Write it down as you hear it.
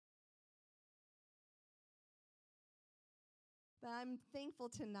But I'm thankful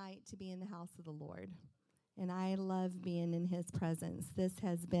tonight to be in the house of the Lord. And I love being in his presence. This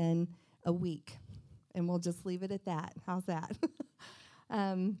has been a week, and we'll just leave it at that. How's that?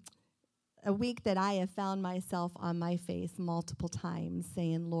 A week that I have found myself on my face multiple times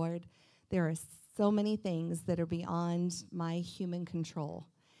saying, Lord, there are so many things that are beyond my human control.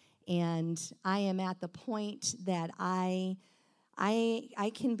 And I am at the point that I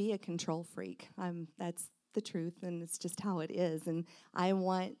can be a control freak. That's the truth, and it's just how it is. And I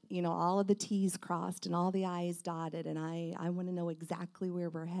want, all of the T's crossed and all the I's dotted, and I want to know exactly where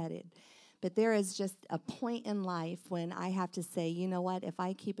we're headed. But there is just a point in life when I have to say, you know what, if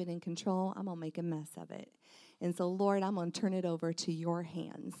I keep it in control, I'm going to make a mess of it. And so, Lord, I'm going to turn it over to your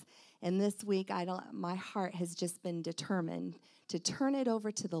hands. And this week, my heart has just been determined to turn it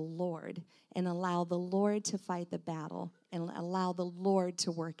over to the Lord and allow the Lord to fight the battle and allow the Lord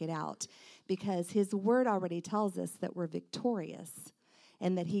to work it out. Because his word already tells us that we're victorious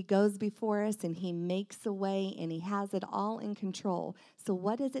and that he goes before us and he makes a way and he has it all in control. So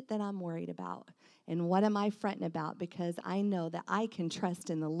what is it that I'm worried about? And what am I fretting about? Because I know that I can trust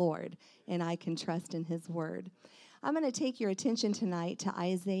in the Lord and I can trust in his word. I'm going to take your attention tonight to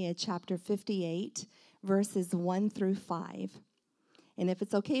Isaiah chapter 58, verses 1 through 5. And if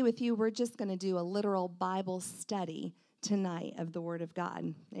it's okay with you, we're just going to do a literal Bible study tonight of the Word of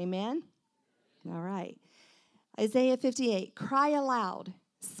God. Amen? All right. Isaiah 58, cry aloud,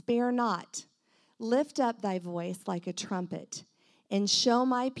 spare not. Lift up thy voice like a trumpet, and show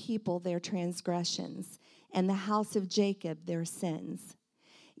my people their transgressions, and the house of Jacob their sins.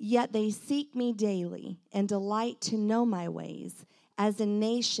 Yet they seek me daily, and delight to know my ways, as a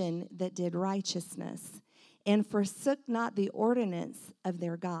nation that did righteousness, and forsook not the ordinance of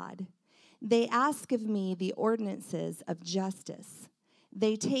their God. They ask of me the ordinances of justice.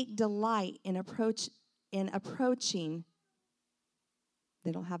 They take delight in approaching.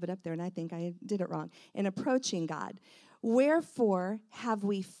 They don't have it up there, and I think I did it wrong. In approaching God. Wherefore have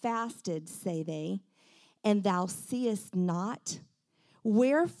we fasted, say they, and thou seest not?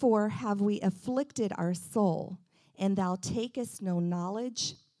 Wherefore have we afflicted our soul, and thou takest no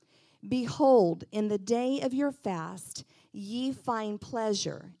knowledge? Behold, in the day of your fast, ye find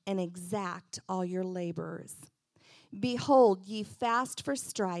pleasure, and exact all your laborers. Behold, ye fast for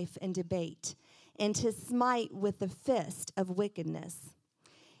strife and debate, and to smite with the fist of wickedness.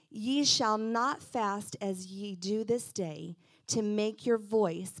 Ye shall not fast as ye do this day, to make your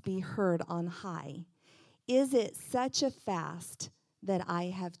voice be heard on high. Is it such a fast that I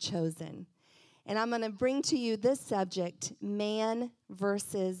have chosen? And I'm going to bring to you this subject, man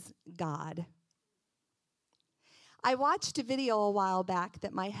versus God. I watched a video a while back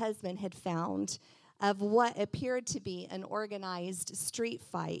that my husband had found of what appeared to be an organized street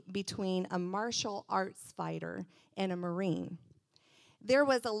fight between a martial arts fighter and a Marine. There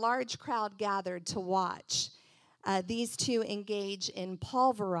was a large crowd gathered to watch these two engage in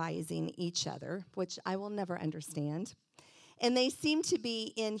pulverizing each other, which I will never understand. And they seemed to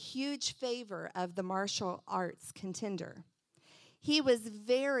be in huge favor of the martial arts contender. He was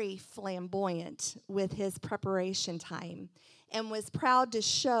very flamboyant with his preparation time and was proud to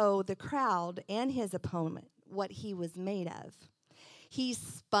show the crowd and his opponent what he was made of. He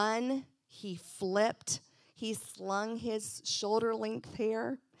spun, he flipped, he slung his shoulder-length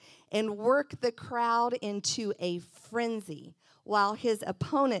hair and worked the crowd into a frenzy while his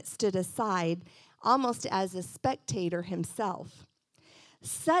opponent stood aside almost as a spectator himself.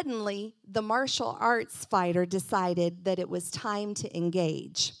 Suddenly, the martial arts fighter decided that it was time to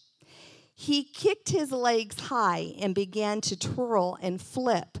engage. He kicked his legs high and began to twirl and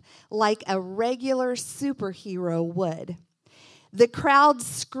flip like a regular superhero would. The crowd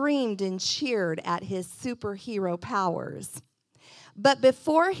screamed and cheered at his superhero powers. But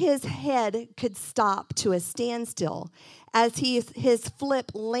before his head could stop to a standstill, as his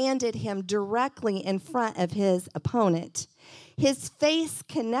flip landed him directly in front of his opponent, his face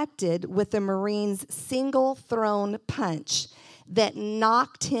connected with the Marine's single thrown punch that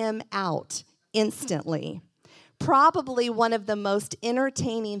knocked him out instantly. Probably one of the most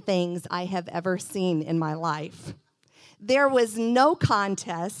entertaining things I have ever seen in my life. There was no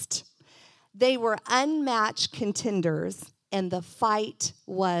contest. They were unmatched contenders, and the fight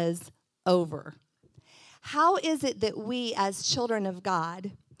was over. How is it that we as children of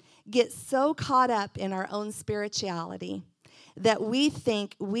God get so caught up in our own spirituality that we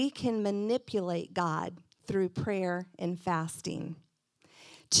think we can manipulate God through prayer and fasting?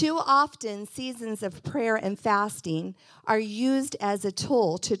 Too often, seasons of prayer and fasting are used as a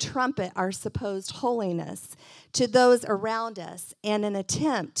tool to trumpet our supposed holiness to those around us and an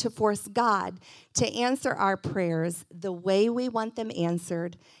attempt to force God to answer our prayers the way we want them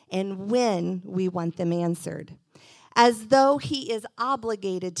answered and when we want them answered, as though he is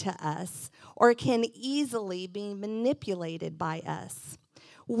obligated to us or can easily be manipulated by us.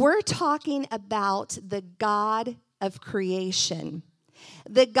 We're talking about the God of creation,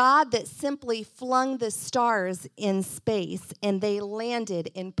 the God that simply flung the stars in space and they landed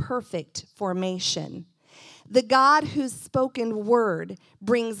in perfect formation. The God whose spoken word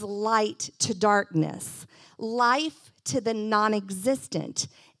brings light to darkness, life to the non-existent,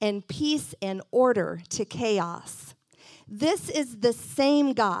 and peace and order to chaos. This is the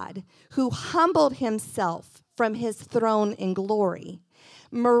same God who humbled himself from his throne in glory,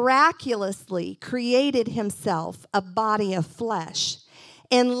 miraculously created himself a body of flesh,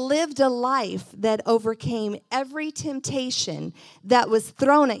 and lived a life that overcame every temptation that was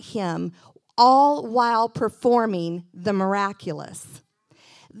thrown at him, all while performing the miraculous.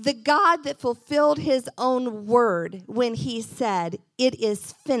 The God that fulfilled his own word when he said, "It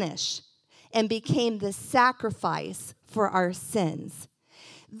is finished," and became the sacrifice for our sins.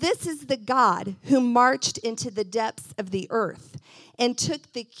 This is the God who marched into the depths of the earth and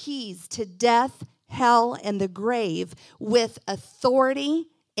took the keys to death, hell, and the grave with authority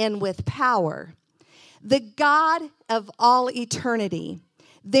and with power. The God of all eternity.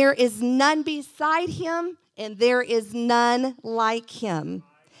 There is none beside him, and there is none like him.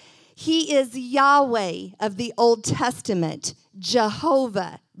 He is Yahweh of the Old Testament,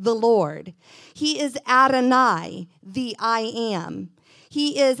 Jehovah the Lord. He is Adonai, the I Am.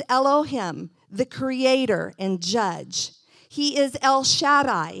 He is Elohim, the creator and judge. He is El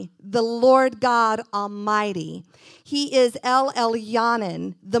Shaddai, the Lord God Almighty. He is El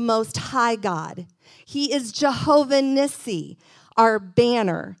Elyonin, the Most High God. He is Jehovah Nissi, our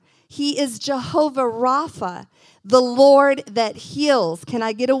banner. He is Jehovah Rapha, the Lord that heals. Can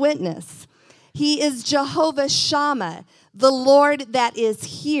I get a witness? He is Jehovah Shammah, the Lord that is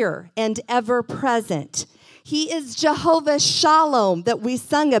here and ever present. He is Jehovah Shalom that we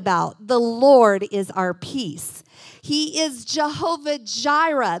sung about. The Lord is our peace. He is Jehovah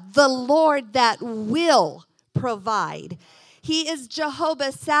Jireh, the Lord that will provide. He is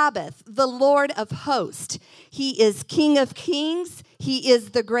Jehovah Sabbath, the Lord of hosts. He is King of kings. He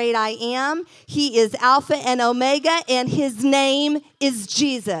is the great I am. He is Alpha and Omega, and his name is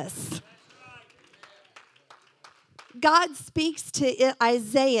Jesus. God speaks to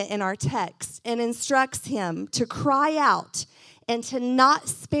Isaiah in our text and instructs him to cry out and to not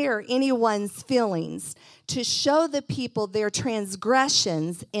spare anyone's feelings, to show the people their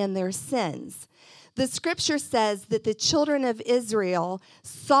transgressions and their sins. The scripture says that the children of Israel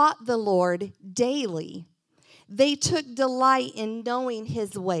sought the Lord daily. They took delight in knowing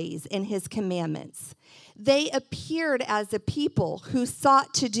his ways and his commandments. They appeared as a people who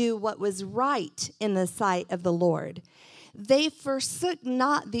sought to do what was right in the sight of the Lord. They forsook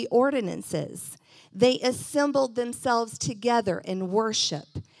not the ordinances. They assembled themselves together in worship.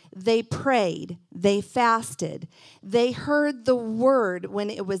 They prayed, they fasted, they heard the word when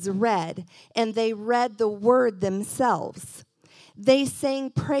it was read, and they read the word themselves. They sang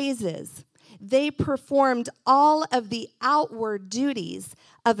praises. They performed all of the outward duties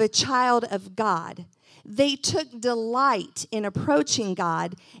of a child of God. They took delight in approaching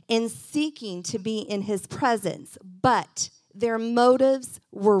God and seeking to be in his presence, but their motives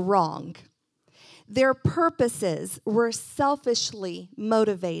were wrong. Their purposes were selfishly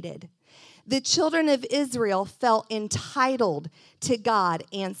motivated. The children of Israel felt entitled to God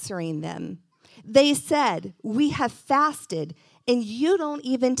answering them. They said, "We have fasted, and you don't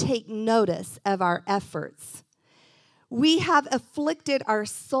even take notice of our efforts. We have afflicted our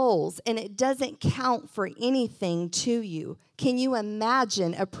souls, and it doesn't count for anything to you." Can you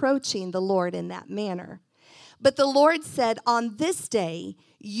imagine approaching the Lord in that manner? But the Lord said, "On this day,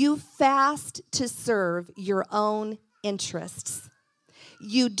 you fast to serve your own interests.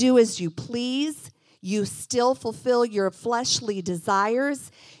 You do as you please. You still fulfill your fleshly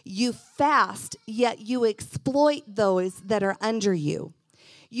desires. You fast, yet you exploit those that are under you.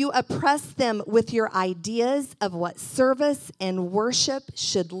 You oppress them with your ideas of what service and worship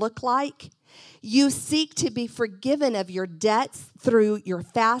should look like. You seek to be forgiven of your debts through your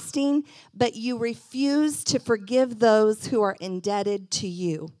fasting, but you refuse to forgive those who are indebted to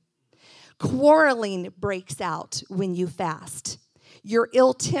you. Quarreling breaks out when you fast. You're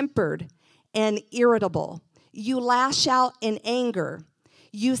ill-tempered and irritable. You lash out in anger.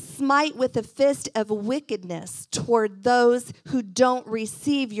 You smite with a fist of wickedness toward those who don't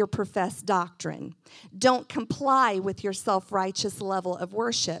receive your professed doctrine, don't comply with your self-righteous level of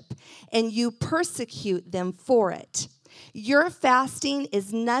worship, and you persecute them for it. Your fasting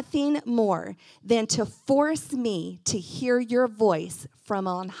is nothing more than to force me to hear your voice from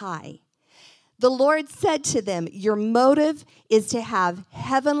on high. The Lord said to them, your motive is to have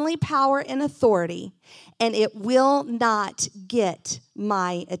heavenly power and authority, and it will not get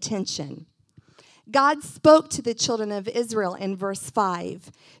my attention. God spoke to the children of Israel in verse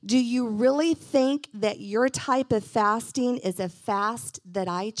 5. Do you really think that your type of fasting is a fast that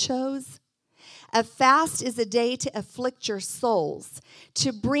I chose? A fast is a day to afflict your souls,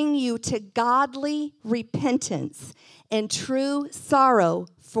 to bring you to godly repentance and true sorrow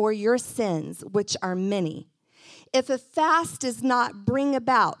for your sins, which are many. If a fast does not bring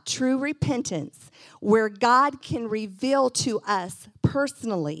about true repentance, where God can reveal to us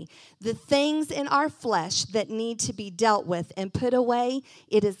personally the things in our flesh that need to be dealt with and put away,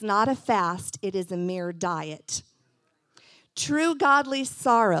 it is not a fast, it is a mere diet. True godly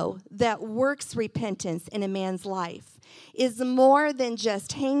sorrow that works repentance in a man's life is more than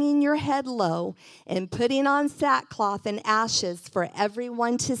just hanging your head low and putting on sackcloth and ashes for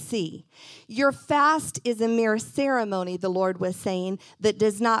everyone to see. Your fast is a mere ceremony, the Lord was saying, that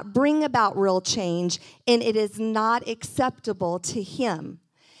does not bring about real change, and it is not acceptable to Him.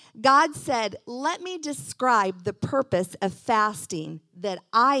 God said, let me describe the purpose of fasting that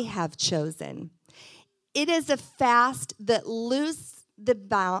I have chosen. It is a fast that looses the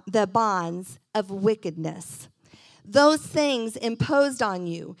bonds of wickedness. Those things imposed on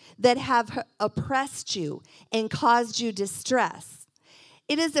you that have oppressed you and caused you distress.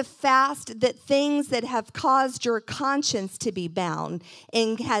 It is a fast that things that have caused your conscience to be bound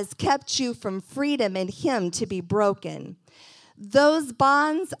and has kept you from freedom in Him to be broken. Those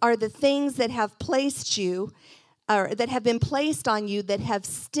bonds are the things that have placed you or that have been placed on you that have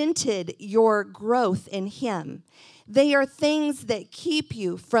stinted your growth in Him. They are things that keep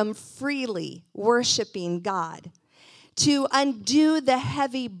you from freely worshiping God. To undo the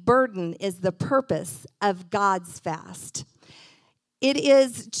heavy burden is the purpose of God's fast. It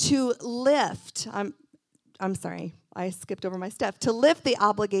is to lift, I'm sorry, I skipped over my stuff, to lift the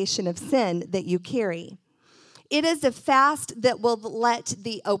obligation of sin that you carry. It is a fast that will let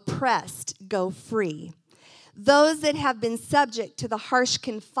the oppressed go free. Those that have been subject to the harsh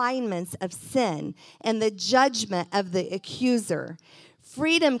confinements of sin and the judgment of the accuser.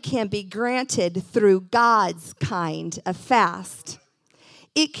 Freedom can be granted through God's kind of fast.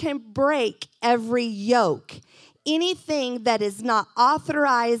 It can break every yoke. Anything that is not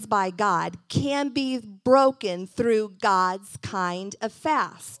authorized by God can be broken through God's kind of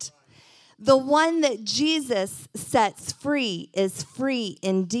fast. The one that Jesus sets free is free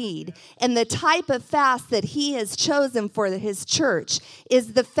indeed. And the type of fast that He has chosen for His church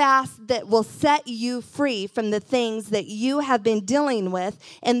is the fast that will set you free from the things that you have been dealing with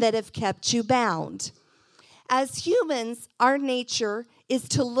and that have kept you bound. As humans, our nature is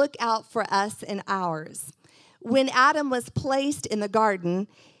to look out for us and ours. When Adam was placed in the garden,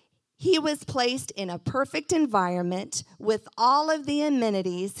 he was placed in a perfect environment with all of the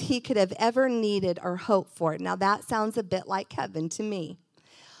amenities he could have ever needed or hoped for. Now, that sounds a bit like heaven to me.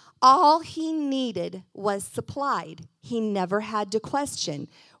 All he needed was supplied. He never had to question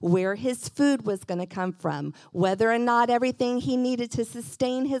where his food was going to come from, whether or not everything he needed to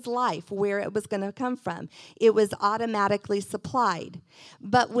sustain his life, where it was going to come from. It was automatically supplied.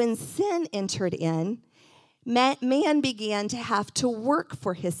 But when sin entered in, man began to have to work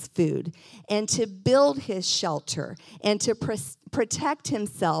for his food and to build his shelter and to protect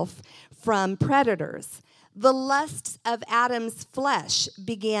himself from predators. The lusts of Adam's flesh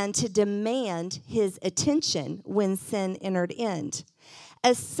began to demand his attention when sin entered in.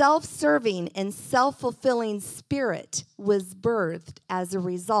 A self-serving and self-fulfilling spirit was birthed as a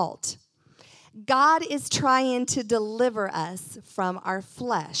result. God is trying to deliver us from our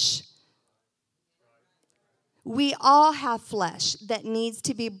flesh. We all have flesh that needs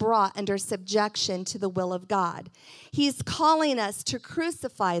to be brought under subjection to the will of God. He's calling us to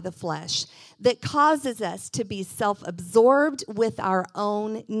crucify the flesh that causes us to be self-absorbed with our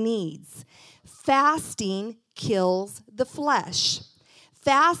own needs. Fasting kills the flesh.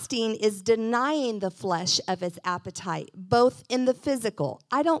 Fasting is denying the flesh of its appetite, both in the physical.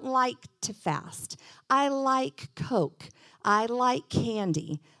 I don't like to fast. I like Coke. I like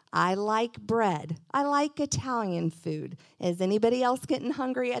candy. I like bread. I like Italian food. Is anybody else getting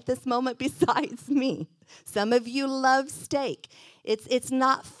hungry at this moment besides me? Some of you love steak. It's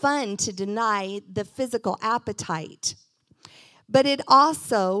not fun to deny the physical appetite. but it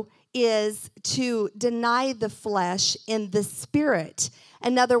also is to deny the flesh in the spirit.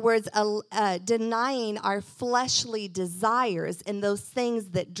 In other words, denying our fleshly desires and those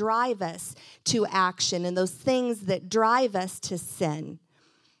things that drive us to action and those things that drive us to sin.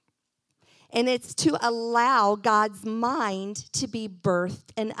 And it's to allow God's mind to be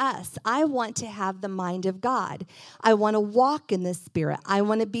birthed in us. I want to have the mind of God. I want to walk in the Spirit. I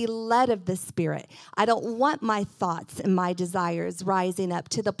want to be led of the Spirit. I don't want my thoughts and my desires rising up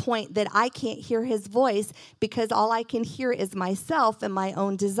to the point that I can't hear His voice because all I can hear is myself and my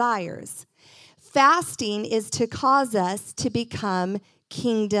own desires. Fasting is to cause us to become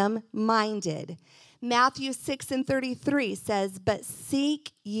kingdom-minded. Matthew 6:33 says, "But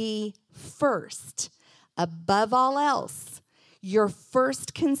seek ye first, above all else, your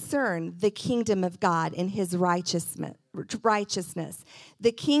first concern, the kingdom of God and His righteousness.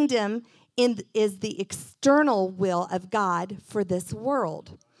 The kingdom is the external will of God for this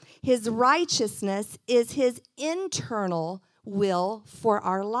world. His righteousness is His internal will for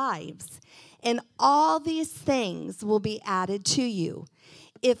our lives. And all these things will be added to you."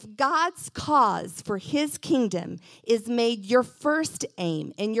 If God's cause for His kingdom is made your first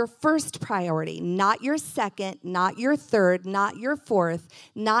aim and your first priority, not your second, not your third, not your fourth,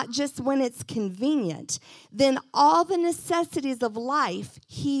 not just when it's convenient, then all the necessities of life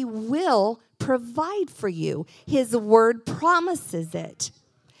He will provide for you. His word promises it.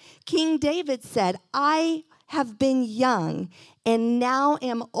 King David said, "I have been young and now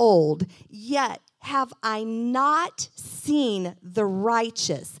am old, yet have I not seen the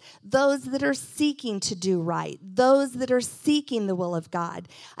righteous," those that are seeking to do right, those that are seeking the will of God.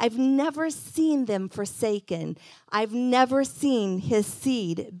 "I've never seen them forsaken. I've never seen His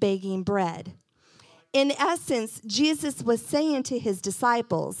seed begging bread." In essence, Jesus was saying to His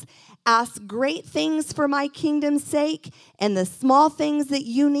disciples, ask great things for my kingdom's sake, and the small things that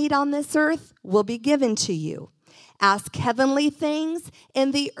you need on this earth will be given to you. Ask heavenly things,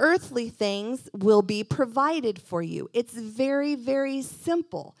 and the earthly things will be provided for you. It's very, very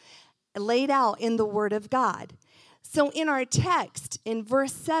simple, laid out in the Word of God. So in our text, in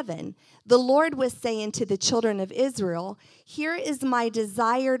verse 7, the Lord was saying to the children of Israel, "Here is my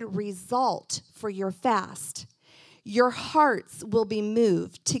desired result for your fast. Your hearts will be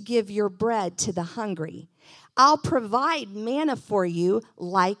moved to give your bread to the hungry. I'll provide manna for you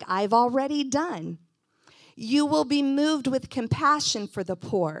like I've already done. You will be moved with compassion for the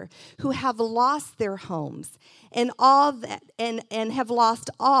poor who have lost their homes and have lost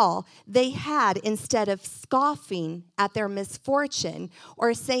all they had, instead of scoffing at their misfortune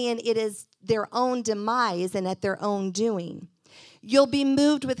or saying it is their own demise and at their own doing. You'll be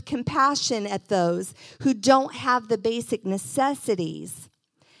moved with compassion at those who don't have the basic necessities,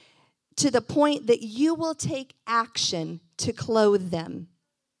 to the point that you will take action to clothe them.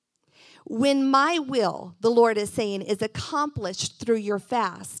 When my will," the Lord is saying, "is accomplished through your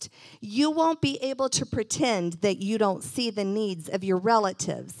fast, you won't be able to pretend that you don't see the needs of your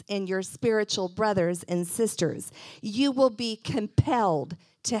relatives and your spiritual brothers and sisters. You will be compelled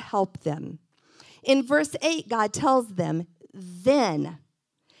to help them." In verse 8, God tells them, "Then,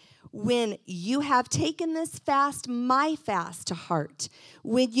 when you have taken this fast, my fast, to heart,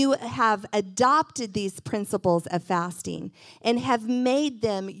 when you have adopted these principles of fasting and have made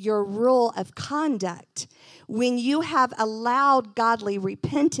them your rule of conduct, when you have allowed godly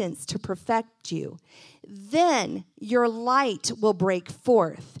repentance to perfect you, then your light will break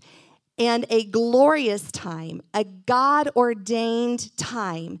forth, and a glorious time, a God-ordained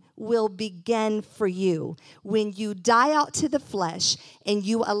time, will begin for you when you die out to the flesh and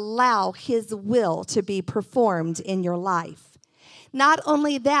you allow His will to be performed in your life." Not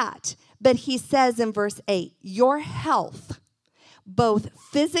only that, but He says in verse 8, your health, both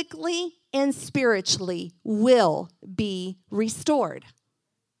physically and spiritually, will be restored.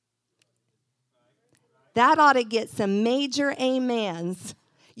 That ought to get some major amens.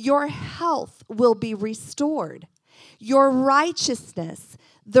 Your health will be restored. Your righteousness,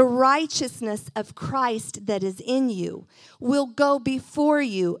 the righteousness of Christ that is in you, will go before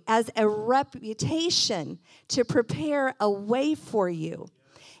you as a reputation to prepare a way for you.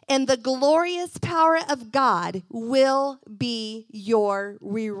 And the glorious power of God will be your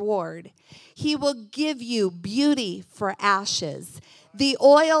reward. He will give you beauty for ashes, the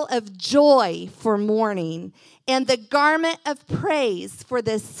oil of joy for mourning, and the garment of praise for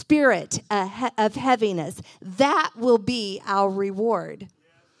the spirit of heaviness. That will be our reward.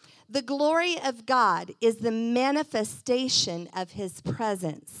 The glory of God is the manifestation of His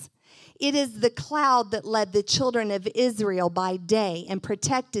presence. It is the cloud that led the children of Israel by day and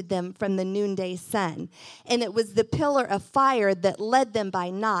protected them from the noonday sun. And it was the pillar of fire that led them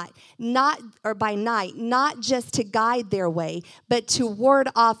by night, not just to guide their way, but to ward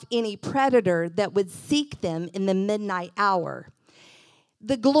off any predator that would seek them in the midnight hour.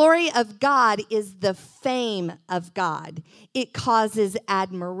 The glory of God is the fame of God. It causes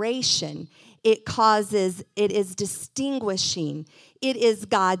admiration. It is distinguishing. It is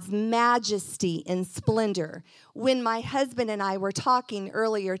God's majesty and splendor. When my husband and I were talking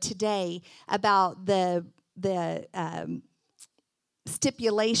earlier today about the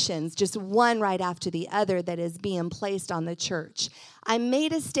stipulations, just one right after the other, that is being placed on the church, I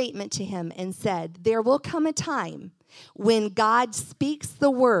made a statement to him and said, there will come a time when God speaks the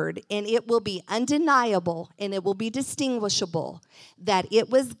word, and it will be undeniable and it will be distinguishable that it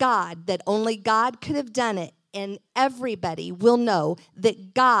was God, that only God could have done it, and everybody will know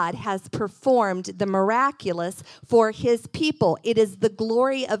that God has performed the miraculous for his people. It is the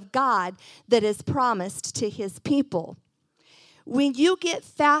glory of God that is promised to his people. When you get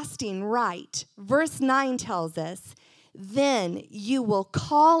fasting right, verse 9 tells us, then you will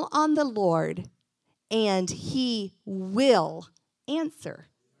call on the Lord, and he will answer.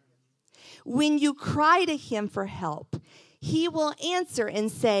 When you cry to him for help, he will answer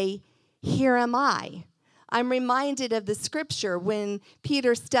and say, here am I. I'm reminded of the scripture when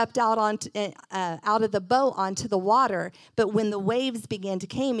Peter stepped out of the boat onto the water, but when the waves began to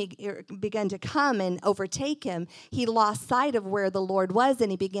come and overtake him, he lost sight of where the Lord was,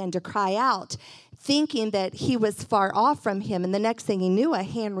 and he began to cry out, thinking that he was far off from him. And the next thing he knew, a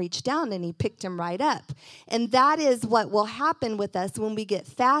hand reached down and he picked him right up. And that is what will happen with us when we get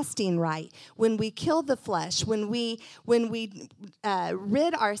fasting right, when we kill the flesh, when we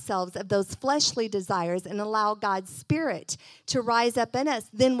rid ourselves of those fleshly desires and allow God's Spirit to rise up in us.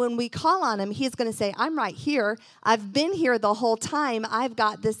 Then when we call on him, he's going to say, I'm right here. I've been here the whole time. I've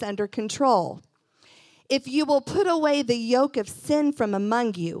got this under control. If you will put away the yoke of sin from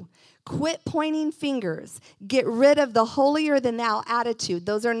among you, quit pointing fingers. Get rid of the holier-than-thou attitude.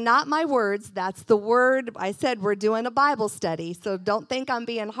 Those are not my words. That's the word. I said we're doing a Bible study, so don't think I'm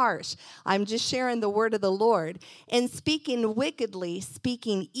being harsh. I'm just sharing the word of the Lord. And speaking wickedly,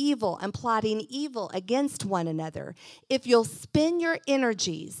 speaking evil, and plotting evil against one another. If you'll spend your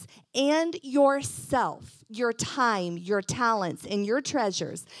energies and yourself, your time, your talents, and your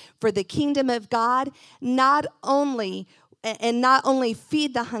treasures for the kingdom of God, not only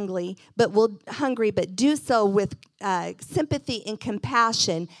feed the hungry, but do so with sympathy and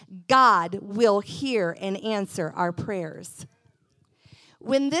compassion, God will hear and answer our prayers.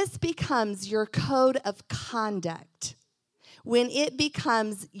 When this becomes your code of conduct, when it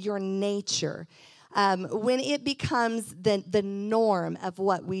becomes your nature, when it becomes the norm of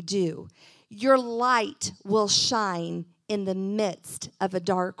what we do, your light will shine in the midst of a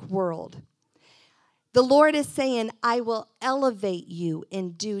dark world. The Lord is saying, I will elevate you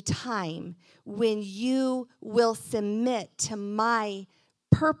in due time when you will submit to my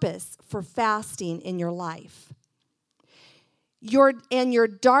purpose for fasting in your life. Your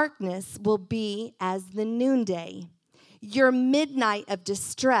darkness will be as the noonday. Your midnight of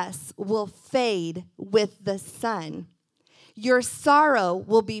distress will fade with the sun. Your sorrow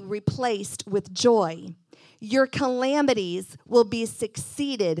will be replaced with joy. Your calamities will be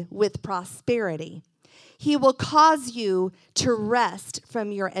succeeded with prosperity. He will cause you to rest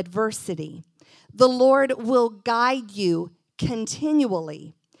from your adversity. The Lord will guide you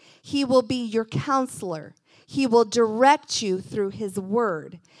continually. He will be your counselor. He will direct you through his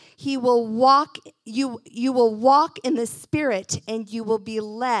word. You will walk in the Spirit, and you will be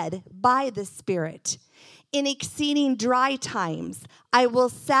led by the Spirit. In exceeding dry times, I will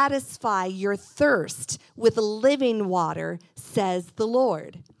satisfy your thirst with living water, says the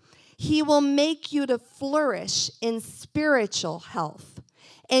Lord. He will make you to flourish in spiritual health,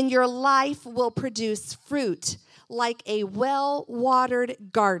 and your life will produce fruit like a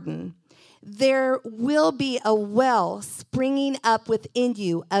well-watered garden. There will be a well springing up within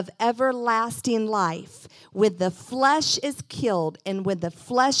you of everlasting life. When the flesh is killed and when the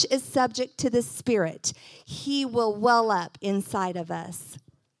flesh is subject to the Spirit, he will well up inside of us.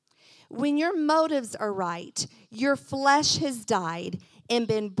 When your motives are right, your flesh has died and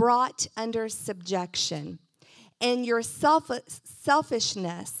been brought under subjection, and your selfishness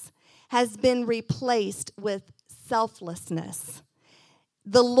has been replaced with selflessness.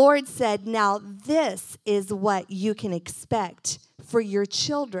 The Lord said, now this is what you can expect for your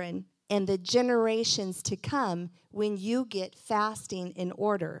children and the generations to come when you get fasting in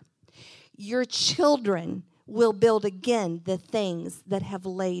order. Your children will build again the things that have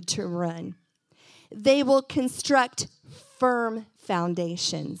laid to ruin. They will construct firm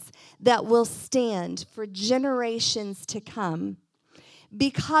foundations that will stand for generations to come.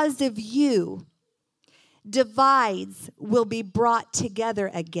 Because of you, divides will be brought together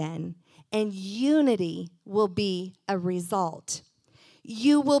again, and unity will be a result.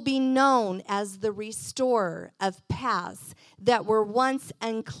 You will be known as the restorer of paths that were once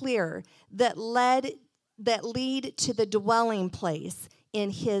unclear, that lead to the dwelling place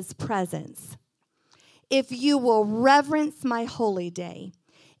in his presence. If you will reverence my holy day,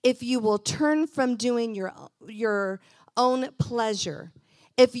 if you will turn from doing your own pleasure,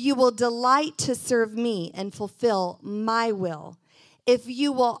 if you will delight to serve me and fulfill my will, if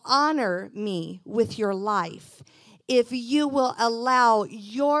you will honor me with your life, if you will allow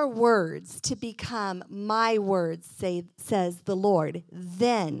your words to become my words, says the Lord,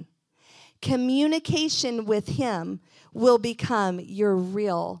 then communication with him will become your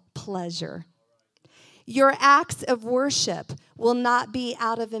real pleasure. Your acts of worship will not be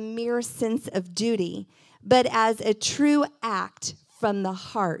out of a mere sense of duty, but as a true act from the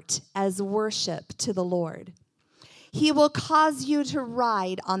heart as worship to the Lord. He will cause you to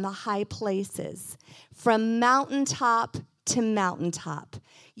ride on the high places, from mountaintop to mountaintop.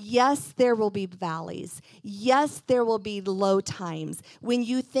 Yes, there will be valleys. Yes, there will be low times when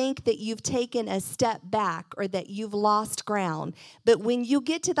you think that you've taken a step back or that you've lost ground. But when you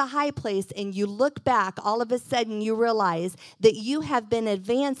get to the high place and you look back, all of a sudden you realize that you have been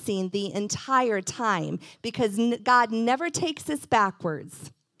advancing the entire time, because God never takes us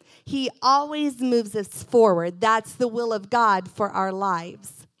backwards. He always moves us forward. That's the will of God for our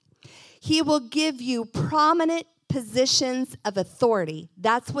lives. He will give you prominent positions of authority.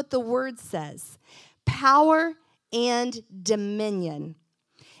 That's what the word says. Power and dominion.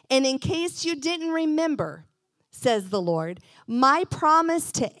 And in case you didn't remember, says the Lord, my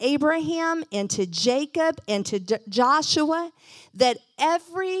promise to Abraham and to Jacob and to Joshua, that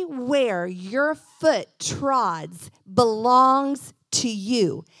everywhere your foot trods belongs to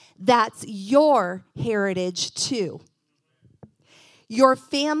you. That's your heritage too. Your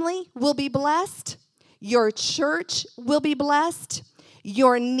family will be blessed. Your church will be blessed.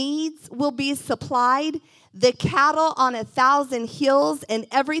 Your needs will be supplied. The cattle on 1,000 hills and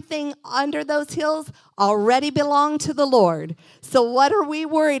everything under those hills already belong to the Lord. So what are we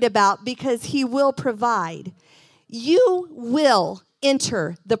worried about? Because he will provide. You will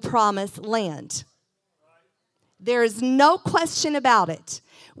enter the promised land. There is no question about it.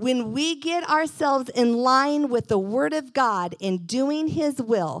 When we get ourselves in line with the Word of God in doing his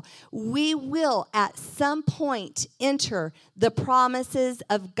will, we will at some point enter the promises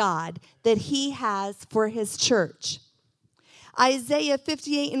of God that he has for his church. Isaiah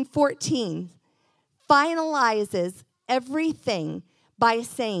 58:14 finalizes everything by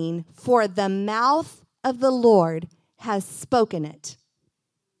saying, "For the mouth of the Lord has spoken it."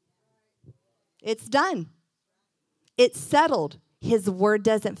 It's done. It's settled. His word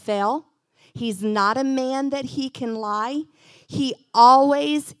doesn't fail. He's not a man that he can lie. He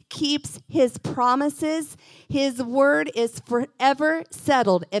always keeps his promises. His word is forever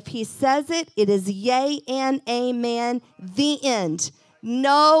settled. If he says it, it is yea and amen, the end.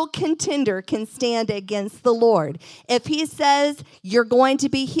 No contender can stand against the Lord. If he says you're going to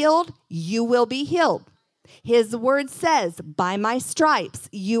be healed, you will be healed. His word says, by my stripes,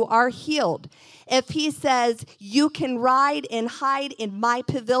 you are healed. If he says you can ride and hide in my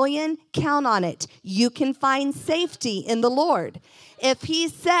pavilion, count on it. You can find safety in the Lord. If he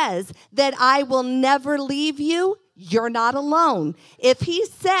says that I will never leave you, you're not alone. If he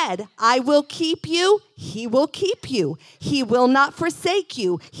said, I will keep you, he will keep you. He will not forsake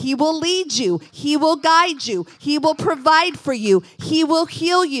you. He will lead you. He will guide you. He will provide for you. He will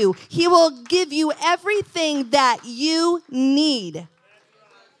heal you. He will give you everything that you need.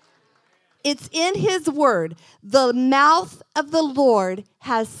 It's in his word. The mouth of the Lord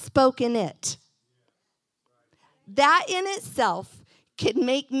has spoken it. That in itself can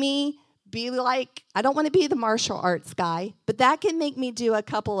make me be like, I don't want to be the martial arts guy, but that can make me do a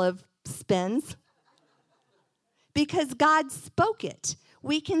couple of spins because God spoke it.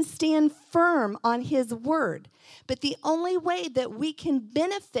 We can stand firm on his word. But the only way that we can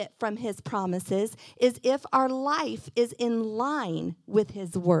benefit from his promises is if our life is in line with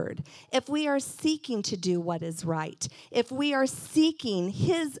his word. If we are seeking to do what is right. If we are seeking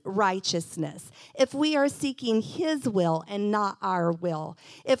his righteousness. If we are seeking his will and not our will.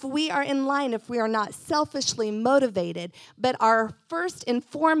 If we are in line, if we are not selfishly motivated, but our first and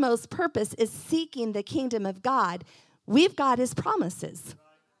foremost purpose is seeking the kingdom of God, we've got his promises.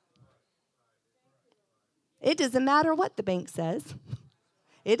 It doesn't matter what the bank says.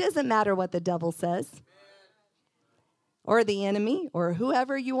 It doesn't matter what the devil says, or the enemy, or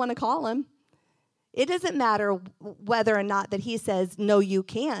whoever you want to call him. It doesn't matter whether or not that he says, no, you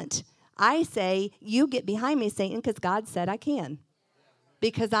can't. I say, you get behind me, Satan, because God said I can.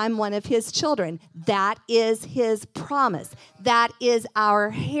 Because I'm one of his children. That is his promise. That is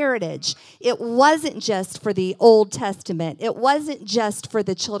our heritage. It wasn't just for the Old Testament. It wasn't just for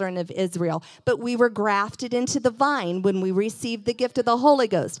the children of Israel. But we were grafted into the vine when we received the gift of the Holy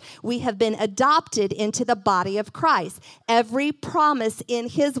Ghost. We have been adopted into the body of Christ. Every promise in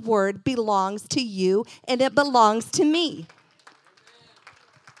his word belongs to you, and it belongs to me.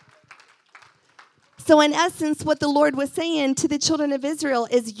 So in essence, what the Lord was saying to the children of Israel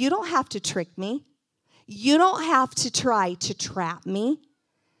is, you don't have to trick me. You don't have to try to trap me.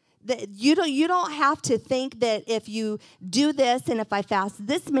 You don't have to think that if you do this and if I fast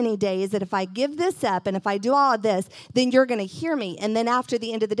this many days, that if I give this up and if I do all of this, then you're going to hear me. And then after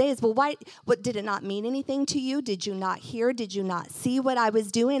the end of the days, well, what did it not mean anything to you? Did you not hear? Did you not see what I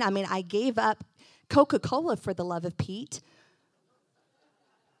was doing? I mean, I gave up Coca-Cola for the love of Pete.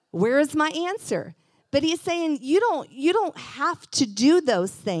 Where is my answer? But he's saying, you don't have to do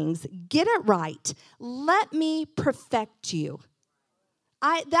those things. Get it right. Let me perfect you.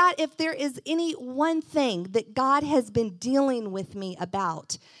 That if there is any one thing that God has been dealing with me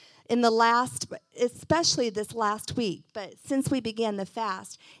about in the last, especially this last week, but since we began the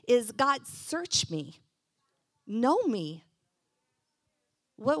fast, is God, search me. Know me.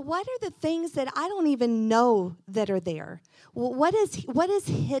 What are the things that I don't even know that are there? What is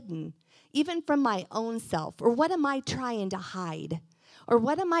hidden? Even from my own self, or what am I trying to hide? Or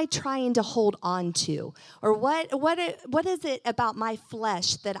what am I trying to hold on to? Or what is it about my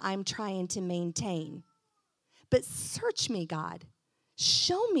flesh that I'm trying to maintain? But search me, God.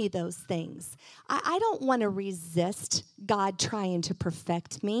 Show me those things. I don't want to resist God trying to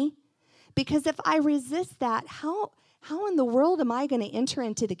perfect me, because if I resist that, how in the world am I going to enter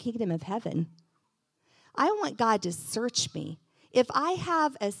into the kingdom of heaven? I want God to search me. If I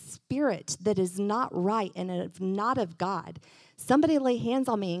have a spirit that is not right and not of God, somebody lay hands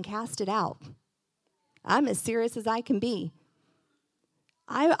on me and cast it out. I'm as serious as I can be.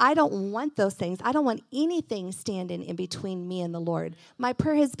 I don't want those things. I don't want anything standing in between me and the Lord. My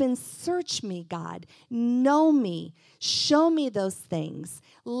prayer has been, search me, God. Know me. Show me those things.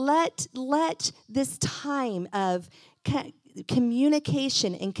 Let this time of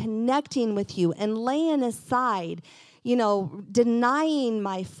communication and connecting with you and laying aside, denying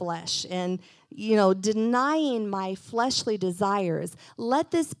my flesh and, denying my fleshly desires.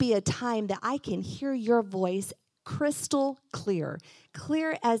 Let this be a time that I can hear your voice crystal clear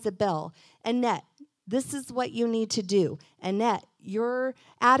as a bell. Annette, this is what you need to do. Annette, your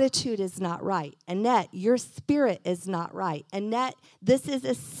attitude is not right. Annette, your spirit is not right. Annette, this is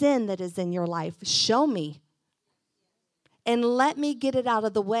a sin that is in your life. Show me. And let me get it out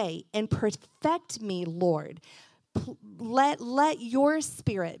of the way and perfect me, Lord. Let your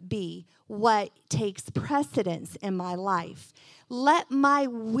spirit be what takes precedence in my life. Let my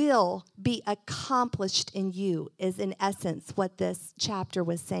will be accomplished in you, is in essence what this chapter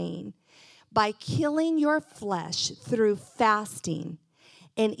was saying. By killing your flesh through fasting.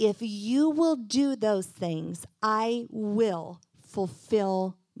 And if you will do those things, I will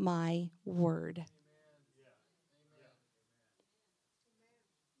fulfill my word.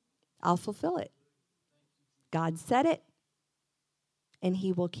 I'll fulfill it. God said it, and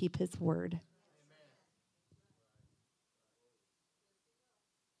he will keep his word.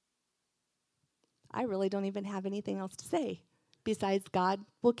 I really don't even have anything else to say besides God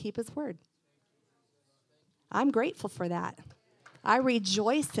will keep his word. I'm grateful for that. I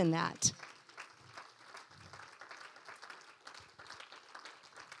rejoice in that.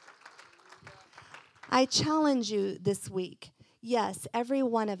 I challenge you this week. Yes, every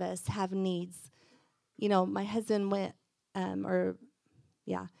one of us have needs. My husband went, was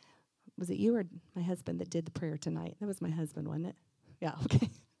it you or my husband that did the prayer tonight? That was my husband, wasn't it? Yeah, okay.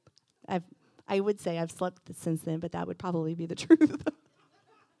 I would say I've slept since then, but that would probably be the truth.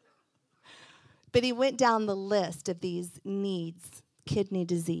 But he went down the list of these needs: kidney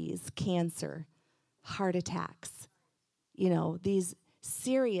disease, cancer, heart attacks, these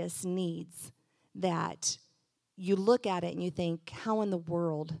serious needs that you look at it and you think, how in the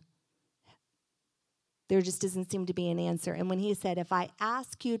world? There just doesn't seem to be an answer. And when he said, if I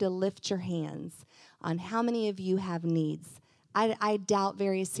ask you to lift your hands on how many of you have needs, I doubt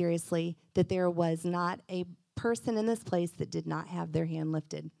very seriously that there was not a person in this place that did not have their hand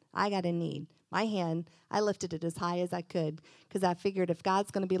lifted. I got a need. My hand, I lifted it as high as I could because I figured if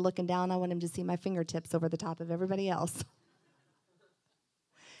God's going to be looking down, I want him to see my fingertips over the top of everybody else.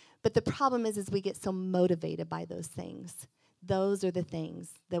 But the problem is we get so motivated by those things. Those are the things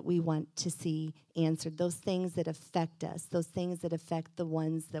that we want to see answered, those things that affect us, those things that affect the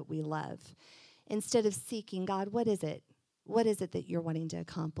ones that we love. Instead of seeking, God, what is it? What is it that you're wanting to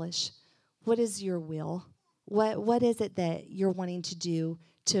accomplish? What is your will? What is it that you're wanting to do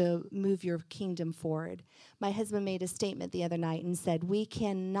to move your kingdom forward? My husband made a statement the other night and said, we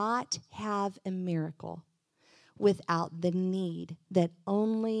cannot have a miracle without the need that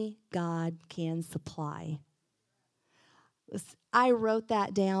only God can supply. I wrote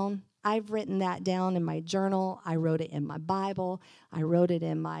that down. I've written that down in my journal. I wrote it in my Bible. I wrote it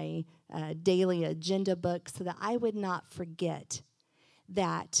in my daily agenda book so that I would not forget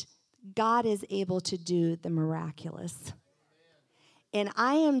that God is able to do the miraculous. And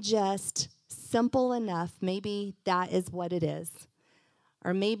I am just simple enough, maybe that is what it is,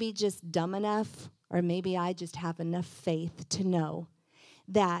 or maybe just dumb enough, or maybe I just have enough faith to know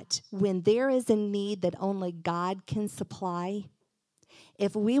that when there is a need that only God can supply,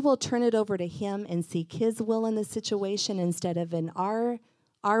 if we will turn it over to him and seek his will in the situation instead of in our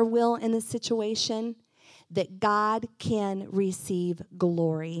will in the situation, that God can receive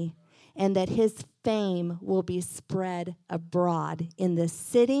glory and that his fame will be spread abroad in this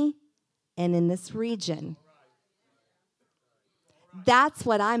city and in this region. That's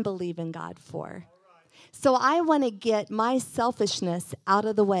what I'm believing God for. So I want to get my selfishness out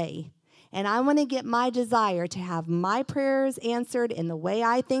of the way. And I want to get my desire to have my prayers answered in the way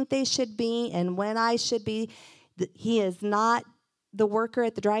I think they should be and when I should be. He is not the worker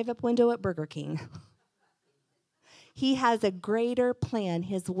at the drive-up window at Burger King. He has a greater plan.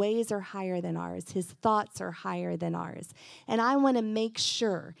 His ways are higher than ours. His thoughts are higher than ours. And I want to make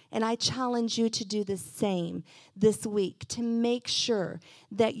sure, and I challenge you to do the same this week, to make sure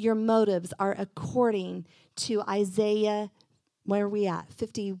that your motives are according to Isaiah, where are we at?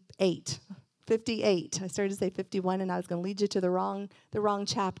 58. 58. I started to say 51, and I was going to lead you to the wrong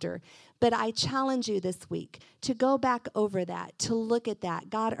chapter. But I challenge you this week to go back over that, to look at that.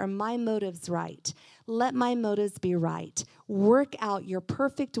 God, are my motives right? Let my motives be right. Work out your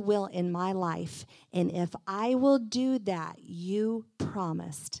perfect will in my life. And if I will do that, you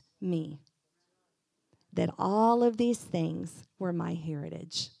promised me that all of these things were my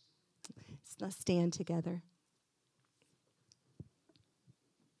heritage. Let's stand together.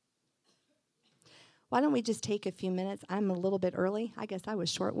 Why don't we just take a few minutes? I'm a little bit early. I guess I was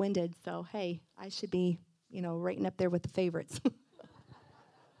short-winded, so hey, I should be, rating up there with the favorites.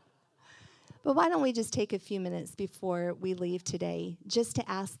 But why don't we just take a few minutes before we leave today just to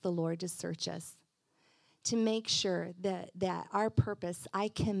ask the Lord to search us, to make sure that our purpose, I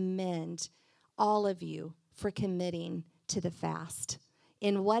commend all of you for committing to the fast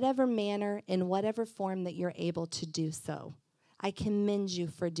in whatever manner, in whatever form that you're able to do so. I commend you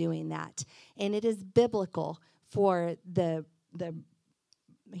for doing that. And it is biblical for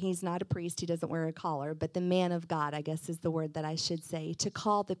he's not a priest, he doesn't wear a collar, but the man of God, I guess is the word that I should say, to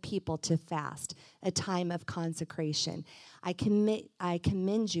call the people to fast, a time of consecration. I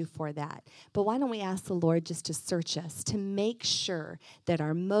commend you for that. But why don't we ask the Lord just to search us, to make sure that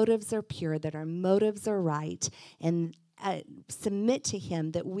our motives are pure, that our motives are right, and submit to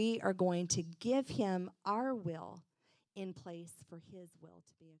him that we are going to give him our will in place for his will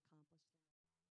to be accomplished.